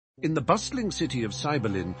In the bustling city of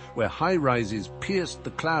Cyberlyn, where high-rises pierced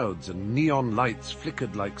the clouds and neon lights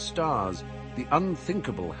flickered like stars, the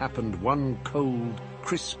unthinkable happened one cold,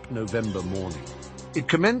 crisp November morning. It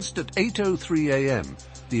commenced at 8:03 a.m.,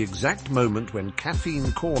 the exact moment when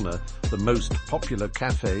Caffeine Corner, the most popular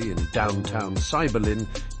cafe in downtown Cyberlyn,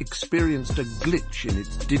 experienced a glitch in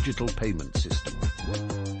its digital payment system.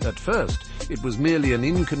 At first, it was merely an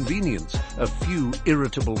inconvenience, a few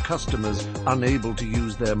irritable customers unable to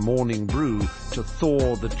use their morning brew to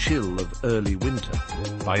thaw the chill of early winter.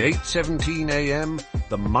 By 8:17 a.m.,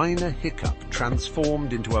 the minor hiccup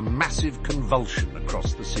transformed into a massive convulsion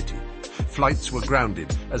across the city. Flights were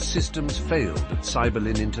grounded as systems failed at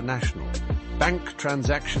Cyberlyn International. Bank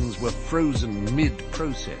transactions were frozen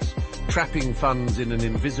mid-process, trapping funds in an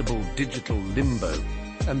invisible digital limbo.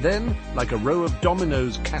 And then, like a row of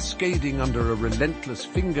dominoes cascading under a relentless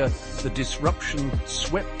finger, the disruption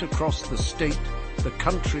swept across the state, the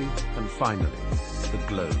country, and finally, the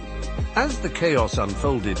globe. As the chaos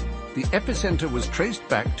unfolded, the epicenter was traced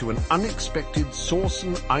back to an unexpected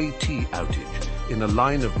Sourcen IT outage in a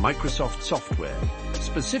line of Microsoft software.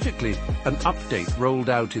 Specifically, an update rolled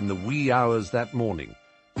out in the wee hours that morning,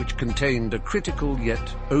 which contained a critical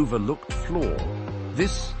yet overlooked flaw.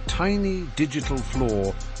 This tiny digital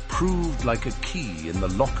flaw proved like a key in the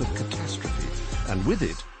lock of catastrophe, and with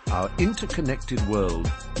it, our interconnected world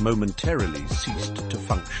momentarily ceased to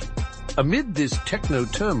function. Amid this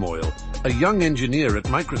techno-turmoil, a young engineer at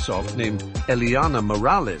Microsoft named Eliana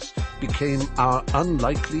Morales became our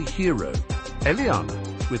unlikely hero.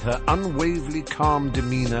 Eliana, with her unwaverly calm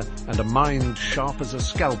demeanor and a mind sharp as a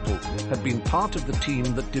scalpel, had been part of the team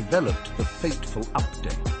that developed the fateful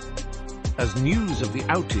update. As news of the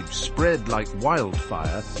outage spread like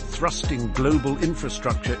wildfire, thrusting global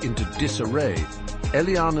infrastructure into disarray,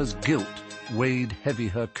 Eliana's guilt weighed heavy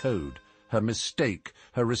her code, her mistake,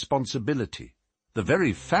 her responsibility. The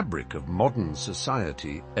very fabric of modern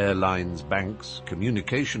society, airlines, banks,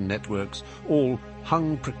 communication networks, all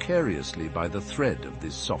hung precariously by the thread of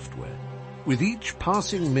this software. With each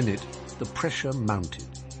passing minute, the pressure mounted.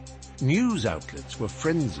 News outlets were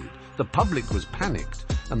frenzied, the public was panicked,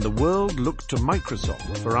 and the world looked to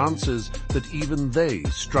Microsoft for answers that even they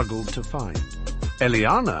struggled to find.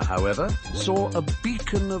 Eliana, however, saw a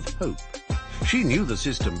beacon of hope. She knew the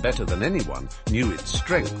system better than anyone, knew its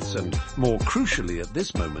strengths and, more crucially at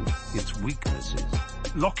this moment, its weaknesses.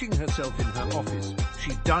 Locking herself in her office,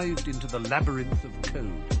 she dived into the labyrinth of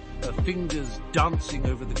code, her fingers dancing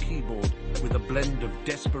over the keyboard with a blend of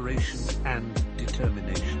desperation and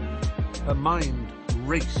determination. Her mind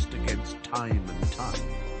raced against time and time.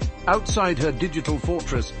 Outside her digital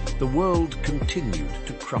fortress, the world continued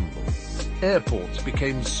to crumble. Airports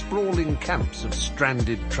became sprawling camps of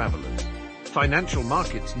stranded travelers. Financial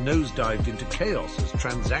markets nosedived into chaos as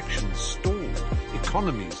transactions stalled,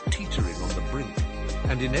 economies teetering on the brink.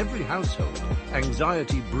 And in every household,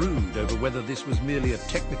 anxiety brewed over whether this was merely a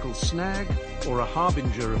technical snag or a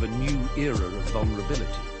harbinger of a new era of vulnerability.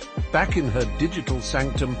 Back in her digital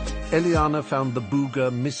sanctum, Eliana found the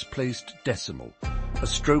booger misplaced decimal, a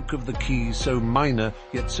stroke of the key so minor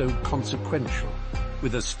yet so consequential.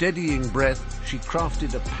 With a steadying breath, she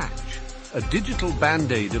crafted a patch, a digital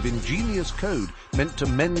band-aid of ingenious code meant to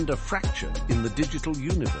mend a fracture in the digital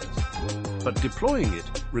universe. But deploying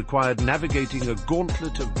it required navigating a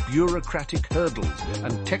gauntlet of bureaucratic hurdles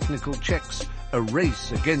and technical checks, a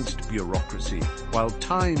race against bureaucracy, while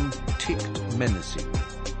time ticked menacingly.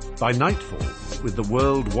 By nightfall, with the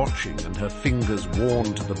world watching and her fingers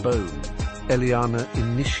worn to the bone, Eliana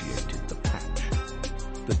initiated the patch.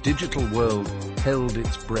 The digital world held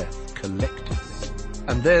its breath collectively.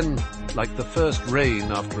 And then, like the first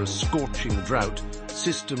rain after a scorching drought,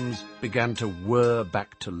 systems began to whir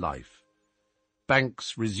back to life.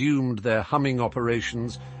 Banks resumed their humming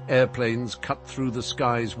operations, airplanes cut through the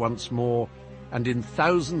skies once more, and in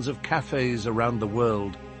thousands of cafes around the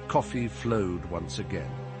world, coffee flowed once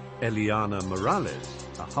again. Eliana Morales,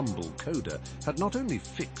 a humble coder, had not only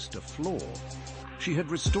fixed a flaw, she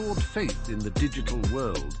had restored faith in the digital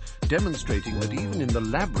world, demonstrating that even in the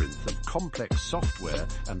labyrinth of complex software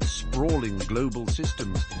and sprawling global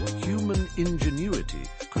systems, human ingenuity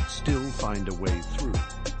could still find a way through.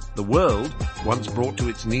 The world, once brought to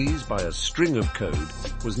its knees by a string of code,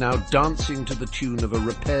 was now dancing to the tune of a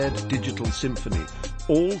repaired digital symphony,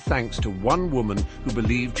 all thanks to one woman who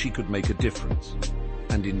believed she could make a difference.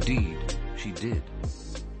 And indeed, she did.